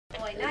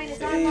Point 9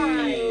 is online.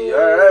 Hey,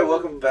 alright,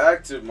 welcome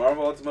back to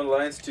Marvel Ultimate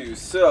Alliance 2.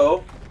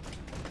 So,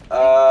 We've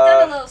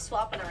done a little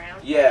swapping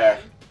around. yeah.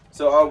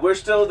 So, we're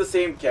still the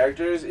same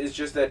characters, it's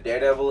just that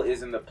Daredevil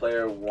is in the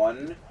player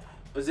 1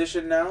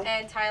 position now.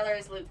 And Tyler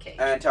is Luke Cage.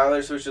 And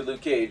Tyler switched to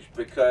Luke Cage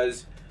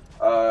because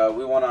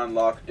we want to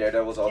unlock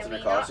Daredevil's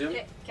alternate costume.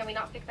 Can we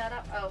not pick that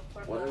up? Oh,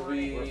 we're What full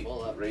did we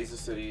on it. raise the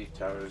city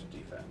tower's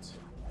defense?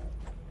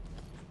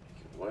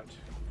 What?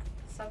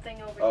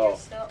 Something over Oh, here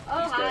still.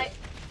 Oh, these hi. guys.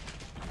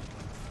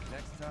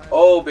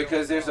 Oh,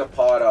 because there's a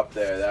pod up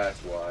there, that's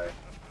why.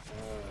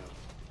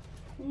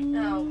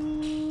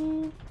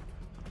 No.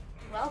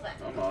 Well then.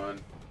 Come on.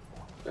 You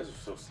guys are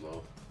so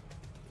slow.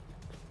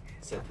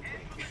 Said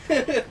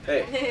the thing.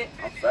 Hey,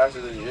 I'm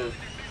faster than you.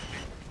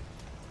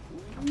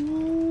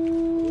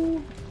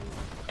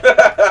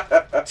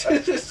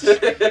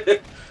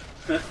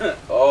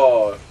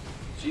 Oh,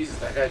 Jesus,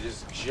 that guy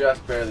just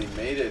barely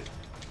made it.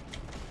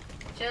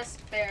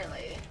 Just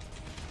barely.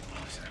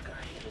 Oh, is that I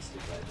missed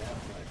it by that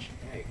much.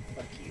 Hey,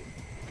 fuck you.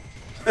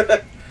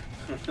 guy?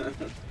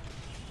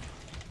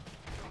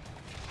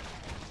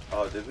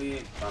 Oh, did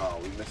we? Oh,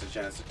 we missed a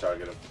chance to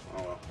target him.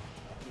 Oh well.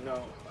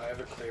 No, I have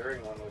a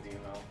clearing one with you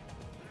now.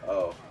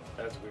 Oh.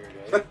 That's weird,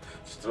 eh?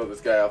 Just throw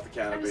this guy off the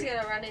I'm just canopy.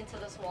 gonna run into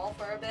this wall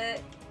for a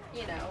bit.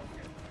 You know,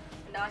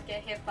 not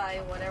get hit by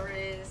whatever it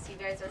is you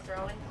guys are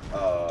throwing.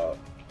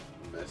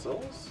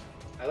 Missiles?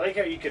 I like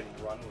how you can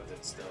run with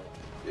it still.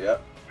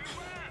 Yep.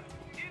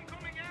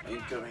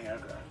 Incoming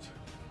aircraft.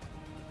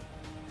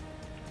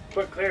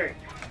 Quick clearing.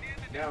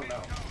 No,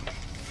 no.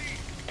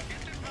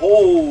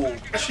 Oh,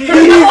 jeez!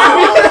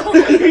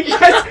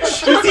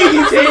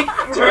 You take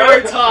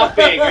forever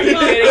topping. Are you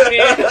kidding me?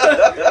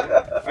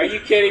 Are you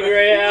kidding me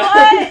right now?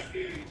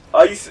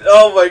 What?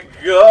 Oh my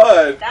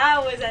god!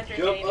 That was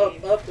entertaining.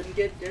 Jump up and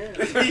get down.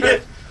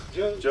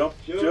 Yeah. Jump.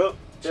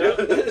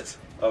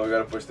 Oh, we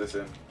gotta push this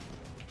in.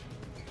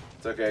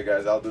 It's okay,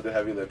 guys. I'll do the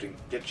heavy lifting.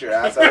 Get your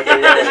ass out of the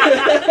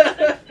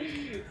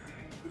way.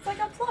 It's like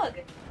a plug.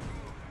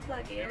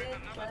 Plug it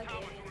in, plug it in.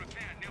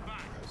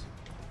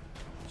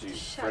 Jeez,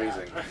 Shut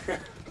phrasing.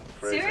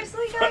 Phrasing.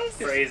 Seriously, guys?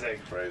 Phrasing.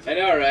 Phrasing. I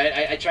know, right?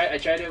 I try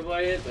to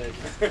avoid it, but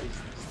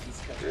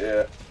it's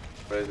Yeah,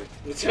 phrasing.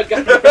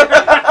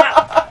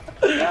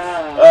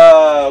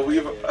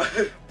 We've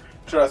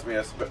trust me,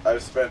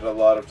 I've spent a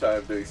lot of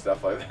time doing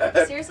stuff like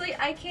that. Seriously,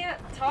 I can't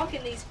talk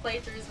in these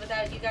playthroughs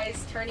without you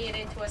guys turning it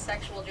into a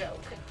sexual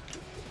joke.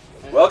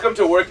 Welcome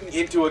to working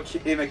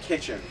in a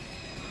kitchen.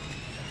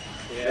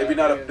 Yeah, Maybe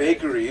not a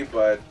bakery,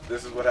 but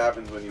this is what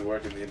happens when you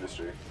work in the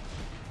industry.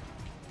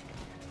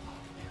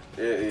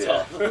 Yeah.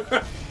 Tough.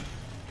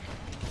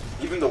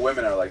 Even the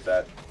women are like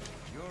that.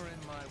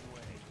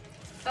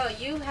 Oh,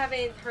 you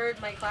haven't heard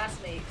my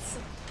classmates.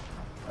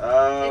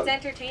 Uh, It's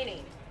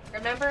entertaining.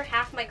 Remember,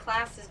 half my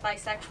class is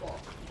bisexual,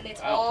 and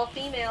it's Wow. all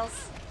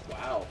females.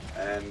 Wow.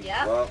 and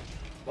Yep. well,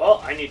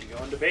 Well, I need to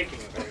go into baking.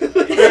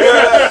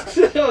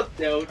 No,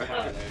 Oh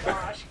Tyler.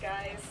 gosh,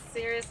 guys,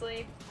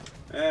 seriously.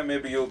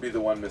 maybe you'll be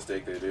the one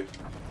mistake they do.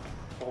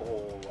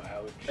 Oh,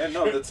 ouch. And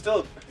no, that's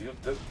still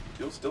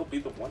you'll still be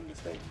the one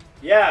mistake.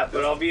 Yeah,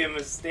 but I'll be a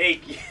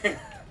mistake.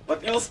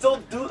 But you'll still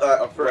do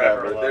Forever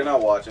forever. alone. They're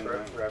not watching.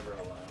 Forever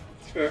alone.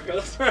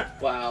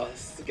 Wow,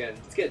 it's getting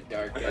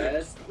dark,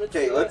 guys.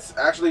 Okay, let's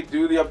actually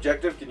do the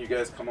objective. Can you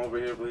guys come over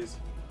here, please?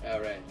 All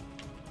right.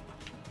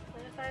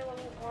 What if I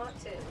won't want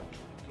to?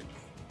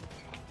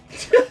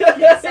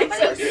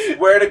 I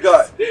swear to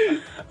God.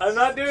 I'm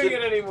not doing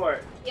it anymore.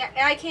 Yeah,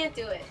 I can't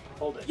do it.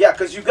 Hold it. Yeah,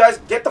 because you guys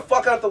get the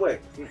fuck out of the way.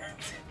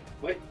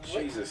 What?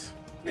 Jesus.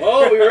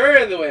 Whoa, we were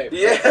in the way.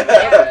 Yeah.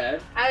 Yeah.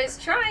 I was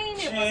trying.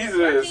 It Jesus.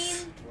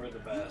 wasn't We're the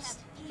best.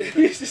 working.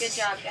 Good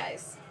job,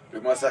 guys. We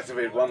must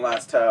activate one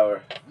last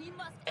tower.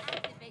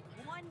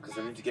 Because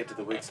I need to get to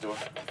the wig store.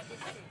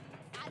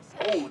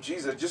 Oh,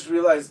 jeez, I just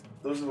realized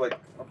those are like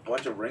a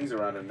bunch of rings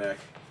around her neck.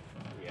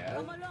 Yeah.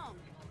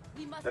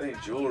 That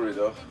ain't jewelry,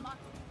 though.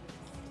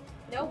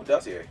 Nope. Ooh,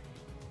 dossier.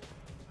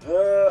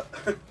 I'll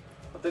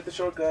take the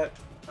shortcut.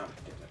 Oh,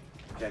 damn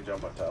it. Can't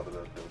jump on top of the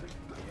building.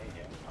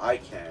 I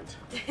can't.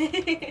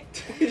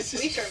 We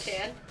sure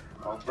can.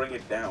 I'll bring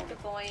it down.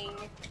 Boing.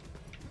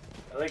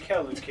 I like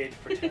how Luke Cage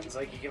pretends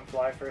like he can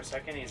fly for a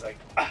second. He's like,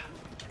 ah.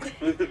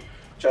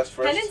 Chest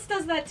first. Penance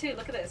does that too.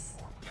 Look at this.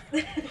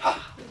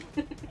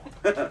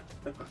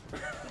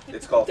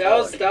 It's called That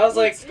was with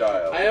like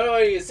style. I don't know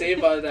what you say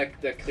about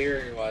that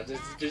clearing one.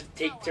 Just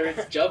take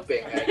turns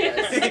jumping, I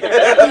guess.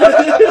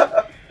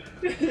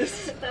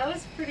 That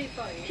was pretty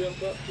funny.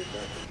 Jump up, and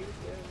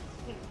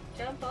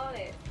Jump on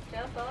it.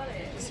 Jump on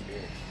it.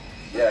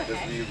 Yeah,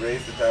 because we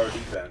raised the tower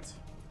defense.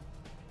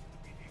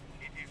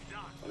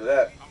 Look at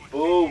that.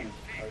 Boom.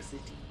 Our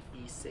city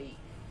is safe.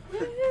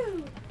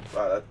 Woohoo!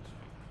 Wow,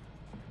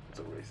 that's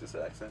a racist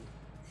accent.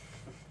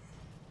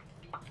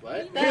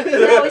 What?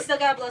 No, we still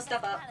gotta blow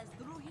stuff up.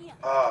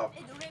 Ah.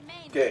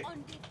 Okay.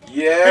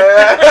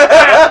 Yeah.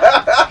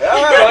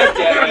 God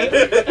damn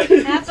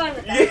it. Have fun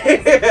with that. Yeah.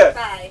 Guys.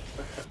 Bye.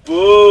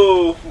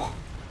 Boom.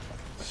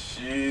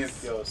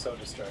 Jeez. Yo, so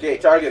distracted. Okay,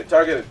 target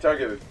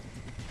it.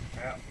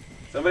 Yeah.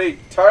 Somebody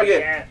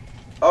target. Can't.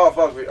 Oh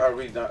fuck! Are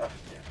we done? Oh,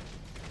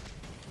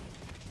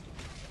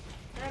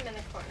 damn. I'm in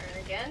the corner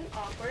again.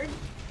 Awkward.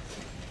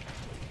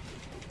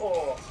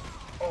 Oh.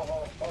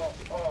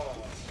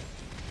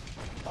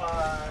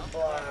 I'm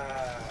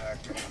black.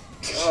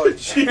 Oh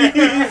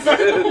Jesus!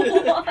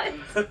 What?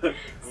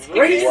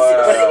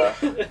 Wow.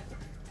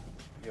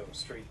 Yo,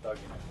 straight thugging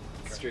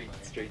it.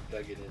 Straight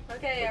thugging it.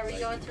 Okay, are we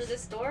going through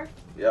this door?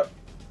 Yep.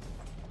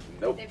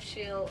 Nope. If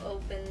she'll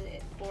open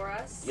it for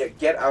us. Yeah,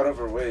 get out of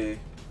her way.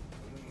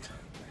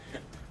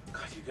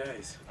 God, you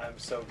guys. I'm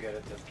so good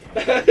at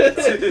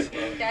this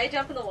game. Can I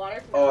jump in the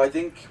water? Oh, I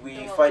think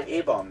we fight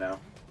A-Bomb now.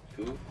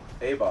 Who?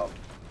 A-Bomb.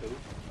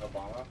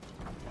 Obama?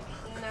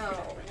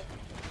 No.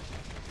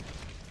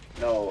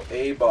 No,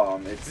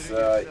 A-Bomb. It's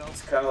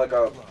kind of like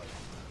a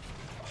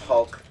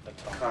Hulk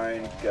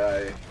kind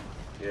guy.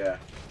 Yeah.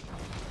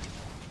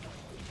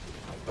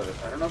 But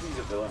I don't know if he's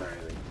a villain or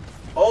anything.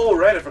 Oh,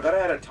 right, I forgot I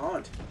had a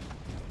taunt.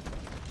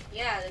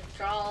 Yeah, to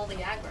draw all the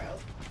aggro.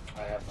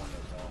 I have one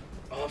as well.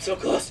 Oh, I'm so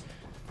close.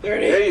 There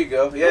it is. There you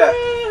go, yeah.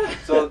 Ah!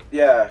 So,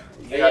 yeah,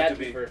 you You have to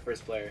be... for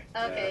first player.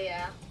 Okay,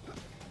 yeah.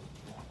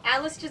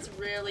 Atlas just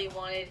really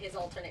wanted his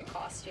alternate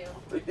costume.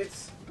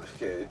 It's...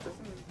 Okay, it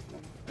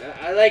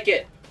doesn't... I like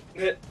it.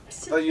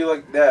 Oh, you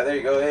like... Yeah, there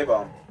you go,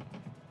 A-Bomb.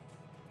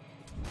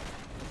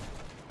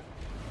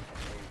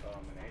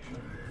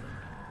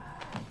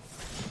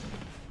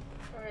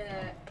 Or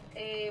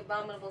a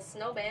abominable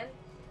snowman.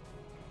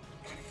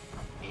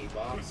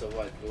 A-bomb. So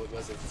what? What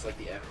was it? It's like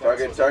the F.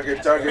 Target.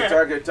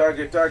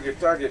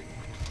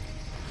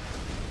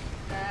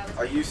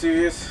 Are you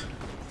serious?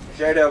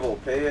 Daredevil,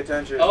 pay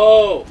attention.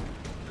 Oh!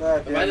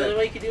 God Am I damn the only it.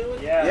 one you can do it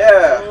with? Yeah.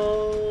 Yeah.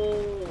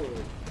 Oh.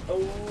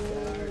 Oh.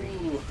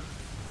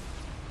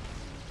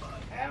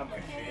 Ow, my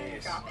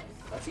face. Drop it.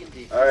 Let's see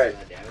the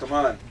Alright, damage. come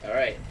on.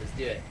 Alright, let's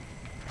do it.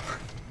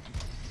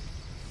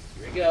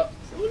 Here we go.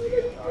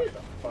 Knock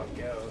the fuck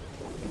out.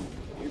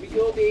 Here we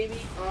go, baby.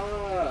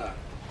 Ah.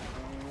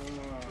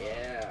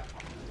 Yeah.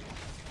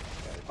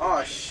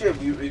 Oh shit,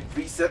 we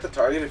reset the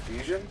targeted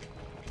fusion?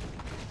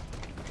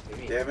 What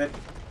do you mean? Damn it.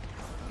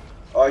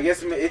 Oh, I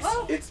guess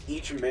Oh. it's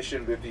each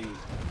mission with the...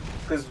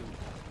 Because...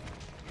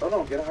 Oh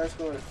no, get a high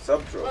score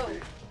sub-trophy.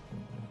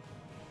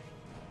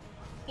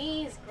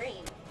 He's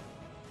green.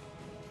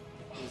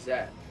 Who's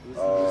that? Who's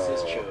Oh.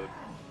 this chode?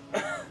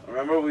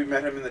 Remember we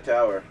met him in the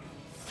tower.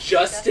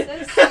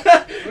 Justice.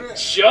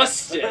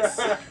 Justice.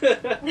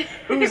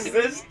 Who's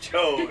this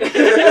chode?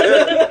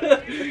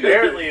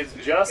 Apparently it's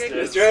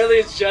Justice. Apparently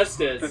it's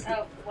Justice.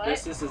 Oh, what?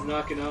 Justice is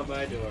knocking on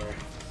my door.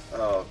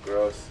 Oh,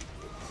 gross.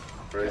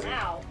 Crazy.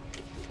 Ow.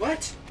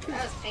 What?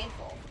 That was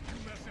painful.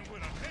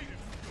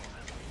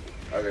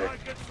 Okay.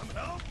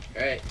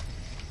 Alright.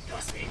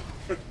 Toss me.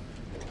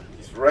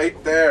 He's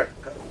right there.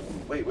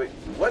 Wait, what?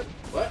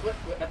 What?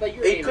 I thought you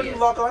were It aiming couldn't it.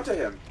 lock onto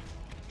him.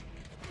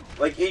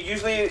 Like,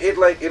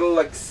 it'll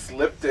like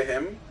slip to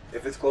him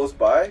if it's close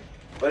by,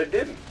 but it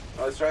didn't.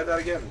 Oh, let's try that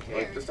again.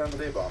 Like this time with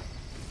A-Bomb.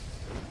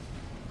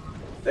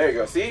 There you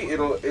go. See?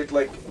 It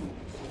like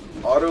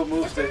auto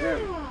moves to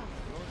him.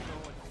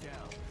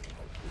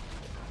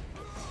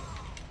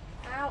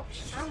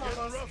 Ouch. I'm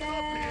almost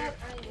dead.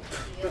 I need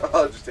to heal.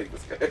 I'll just take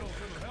this guy.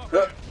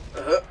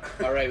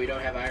 Alright, we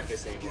don't have Iron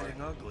Fist anymore.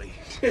 ugly.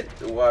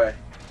 Why?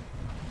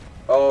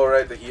 Oh,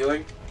 right, the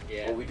healing?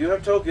 Yeah. Well, we do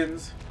have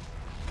tokens.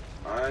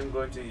 I'm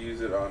going to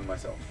use it on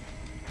myself.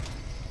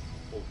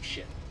 Oh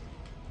shit.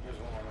 There's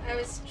one on I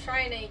was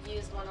trying to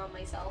use one on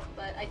myself,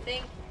 but I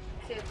think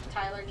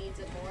Tyler needs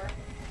it more.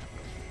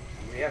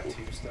 We have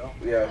two still.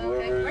 Yeah, Okay,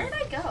 whoever. where did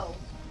I go?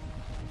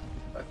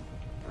 I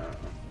don't know.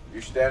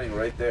 You're standing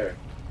right there.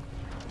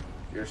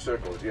 You're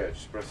circled. Yeah,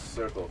 just press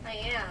circle. I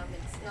am.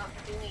 It's not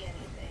doing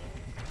anything.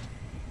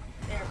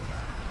 There we go.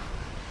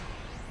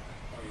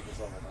 Oh, you just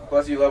leveled up.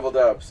 Plus, you leveled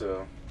up,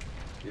 so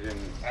you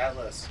didn't.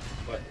 Atlas.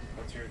 What?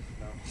 What's your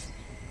no?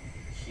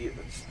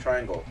 It's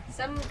triangle.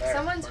 Someone's we're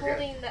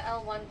good. holding the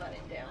L1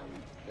 button down.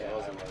 Yeah, Yeah, I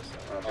wasn't.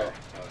 Okay.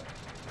 Oh.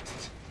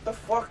 The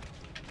fuck?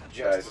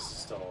 Justice Guys. is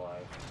still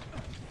alive.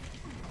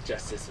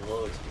 Justice will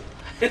always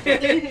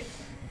be.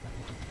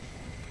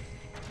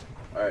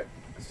 Alright,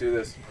 let's do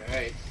this.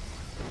 Alright.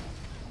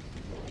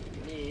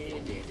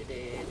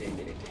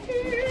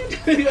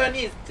 And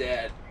he's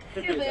dead.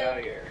 He's out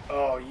of here.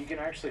 Oh, you can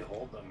actually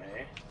hold them,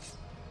 eh?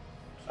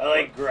 I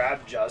like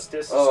grabbed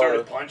Justice and Oh.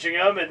 started punching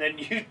him, and then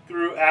you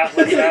threw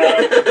Atlas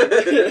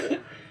out.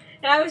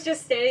 And I was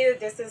just standing at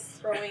the distance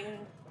throwing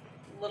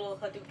little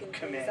Hadouken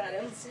things at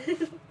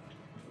him.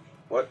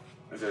 What?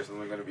 Is there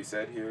something going to be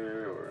said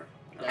here, or?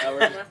 Now we're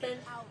Nothing.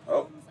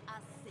 Oh.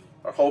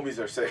 Our homies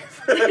are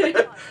safe.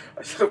 I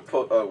should have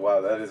put. Oh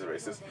wow, that is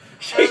racist.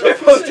 I should have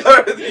put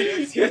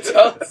Dorothy. You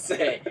don't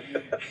say.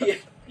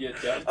 You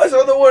don't. I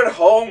saw the word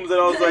homes and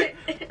I was like,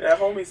 yeah,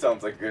 homie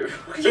sounds like good.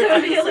 You Say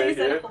really here.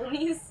 said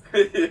homies?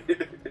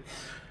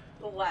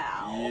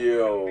 Wow.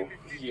 Yo.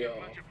 Yo.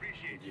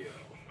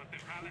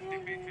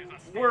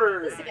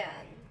 Word. This again.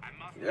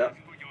 Yeah.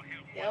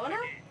 Going up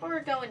or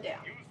going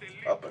down?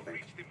 Up, I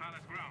think.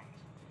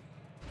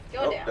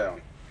 Going Up, down.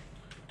 down.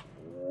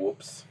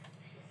 Whoops.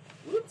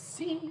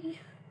 Whoopsie.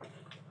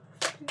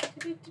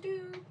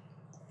 Do-do-do-do.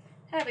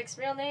 Havoc's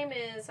real name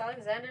is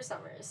Alexander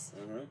Summers.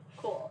 Mm-hmm.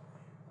 Cool.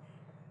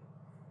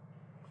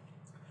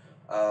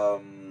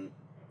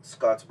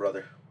 Scott's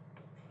brother.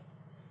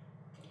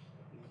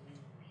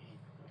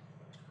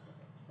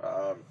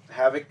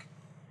 Havoc.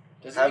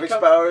 Havoc's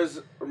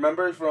powers,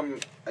 remember from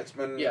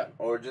X-Men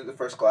Origins, the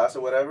first class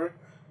or whatever?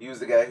 He was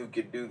the guy who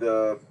could do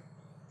the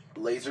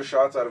laser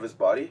shots out of his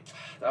body.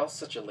 That was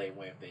such a lame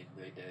way they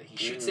did it. He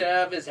shoots it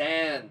out of his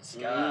hands.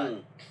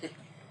 God.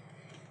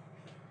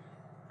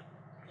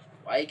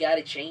 Why you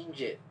gotta change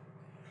it?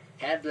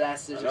 Hand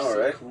blasters are so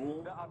right?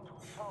 cool.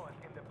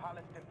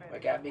 I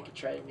gotta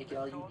try to make it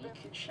all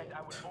unique and shit.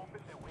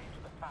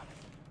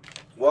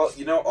 Well,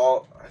 you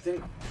know,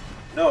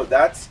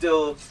 that's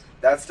still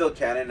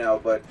canon now,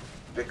 but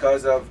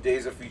because of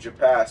Days of Future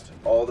Past,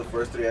 all the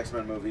first 3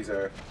 X-Men movies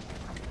are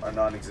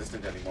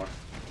non-existent anymore.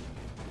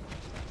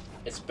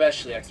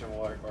 Especially X-Men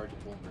Origins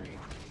Wolverine.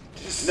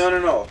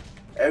 No.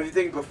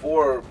 Everything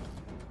before...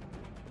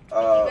 you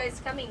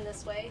guys coming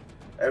this way.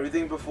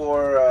 Everything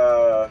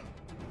before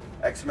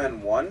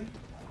X-Men 1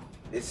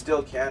 is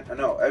still canon.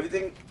 No,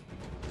 everything...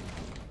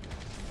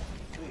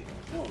 Wait,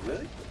 no,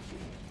 really?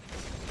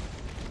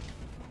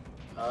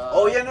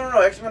 Oh, yeah,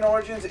 no. X-Men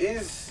Origins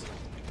is...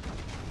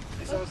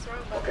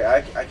 Okay,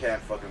 I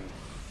can't fucking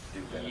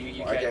do that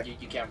anymore.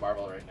 You can't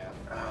Marvel right now.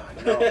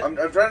 No, I'm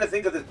trying to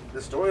think of the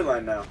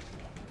storyline now.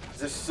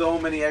 There's so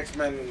many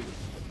X-Men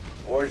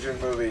origin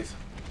movies.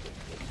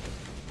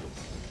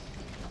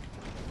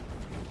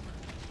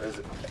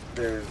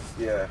 There's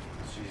yeah,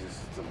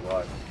 Jesus, it's a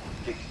lot.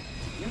 Can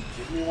you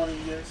give me one of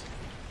you guys?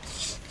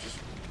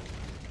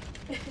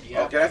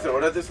 Oh, can I throw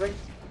it at this thing?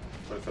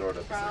 Or throw it at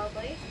this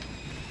Probably. thing?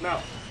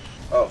 No.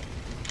 Oh.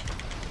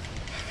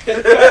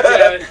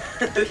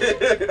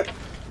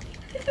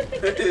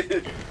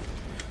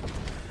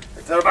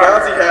 It's our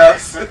bouncy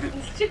house.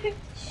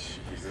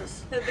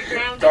 Jesus. The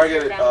ground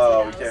Targeted. is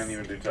Oh, we house. can't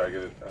even do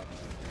targeted. Oh.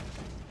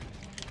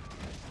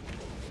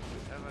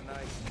 Have a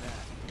nice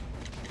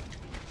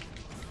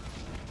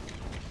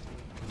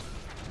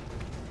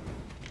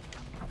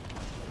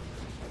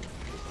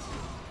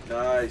nap.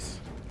 Nice.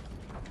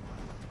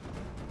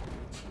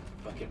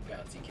 Fucking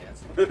bouncy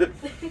cats.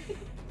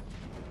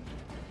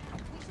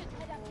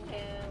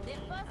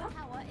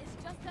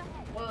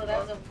 Whoa, that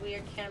was a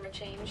weird camera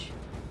change.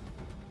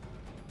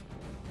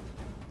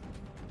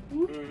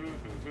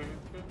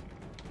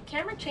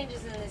 Camera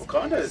changes in this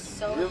Wakanda game are is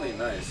so really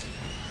nice.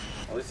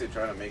 At least they're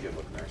trying to make it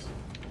look nice.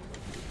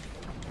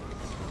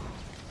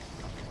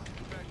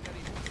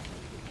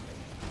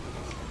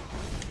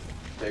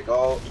 Take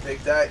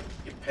that,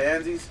 you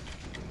pansies.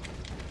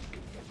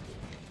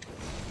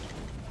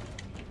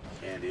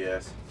 Candy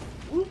ass.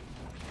 Woo.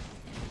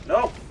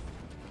 No!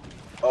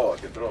 Oh, I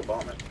can throw a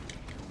bomb in.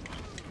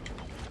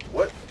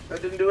 What?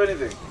 That didn't do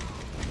anything.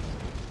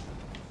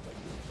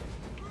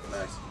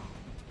 Nice.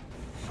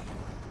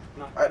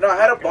 I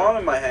had a bomb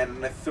in my hand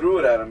and I threw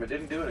it at him. It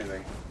didn't do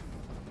anything.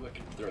 I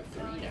can throw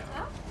 3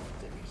 now.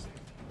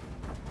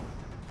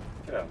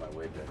 Get out of my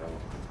way,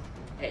 Daredevil.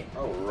 Hey.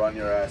 I'll run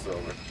your ass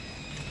over.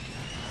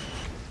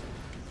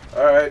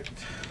 Alright.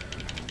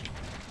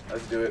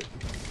 Let's do it.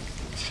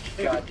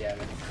 God damn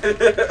it.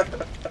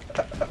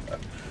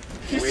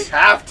 We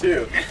have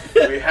to.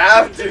 We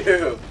have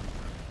to.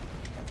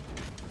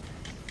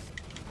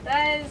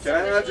 That is Can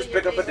I not just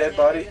your pick up a favorite dead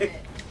body? name, isn't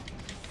it?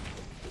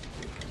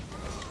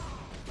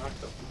 Knock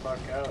the fuck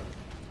out.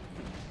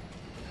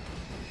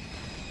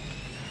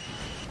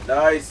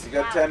 Nice. You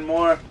got Wow. 10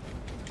 more.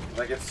 And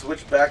I can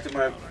switch back to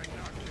my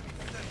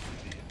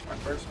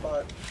first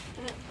spot.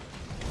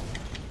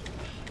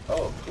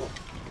 Oh, cool.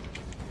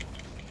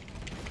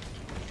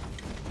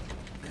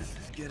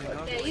 Yeah,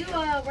 you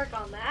work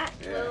on that.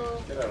 Yeah,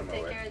 We'll get out of my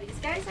take way. care of these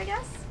guys, I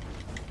guess.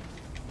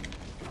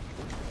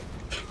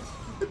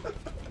 You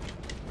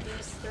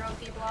just throw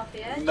people off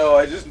the edge? No,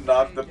 I just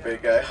knocked the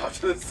big guy off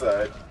to the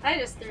side. I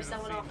just threw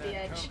someone off the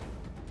edge.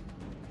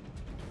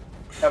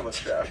 Have a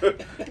strap.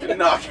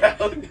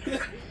 Knockout.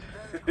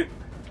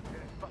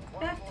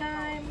 Bath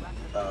time.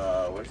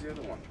 Where's the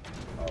other one?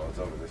 Oh, it's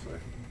over this way.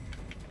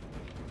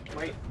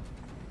 Wait.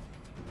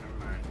 Never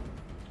mind.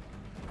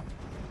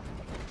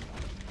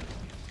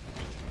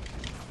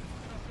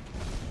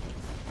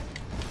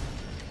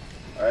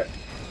 Alright.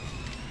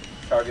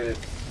 Targeted.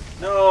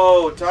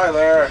 No,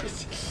 Tyler!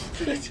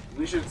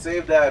 We should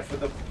save that for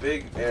the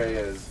big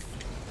areas.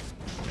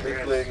 Big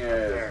playing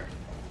areas. There.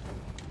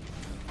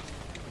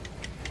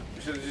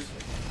 We should have just...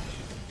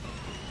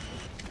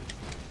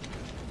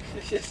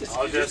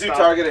 I'll Just do stop.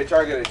 targeted.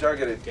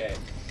 Okay.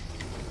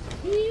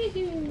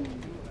 Wee-hoo.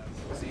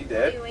 Is he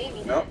dead? Are you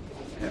aiming No. at?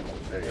 Yeah,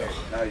 there you go.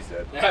 Now he's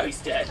dead. Now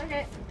he's dead.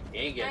 Okay. He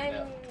ain't getting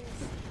I'm up.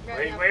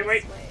 running Wait, up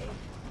wait, this way.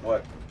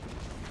 What?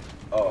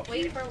 Oh.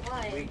 Wait for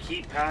what? We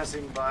keep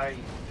passing by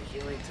the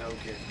healing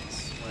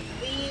tokens when.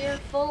 We're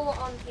full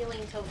on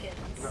healing tokens.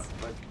 No,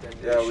 but then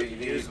Yeah, we we should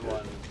need use to-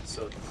 one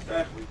so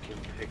that we can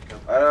pick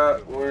up. I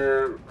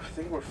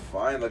think we're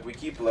fine. Like, we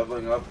keep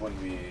leveling up when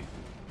we...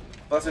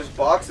 Plus, there's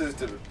boxes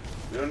to...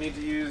 We don't need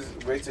to use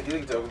waste of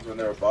healing tokens when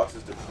there are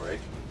boxes to break.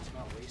 It's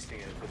not wasting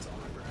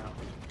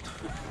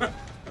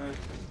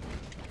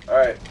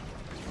Alright.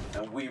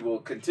 And we will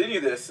continue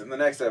this in the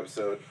next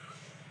episode.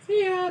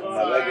 See ya.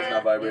 My leg is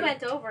not We vibrating.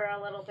 went over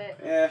a little bit.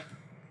 Yeah.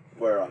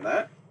 Where on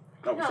that?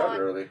 No, we started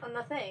early. On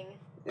the thing.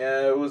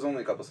 Yeah, it was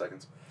only a couple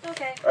seconds.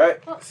 Okay.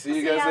 Alright. Well, See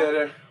you see guys ya.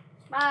 later.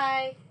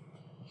 Bye.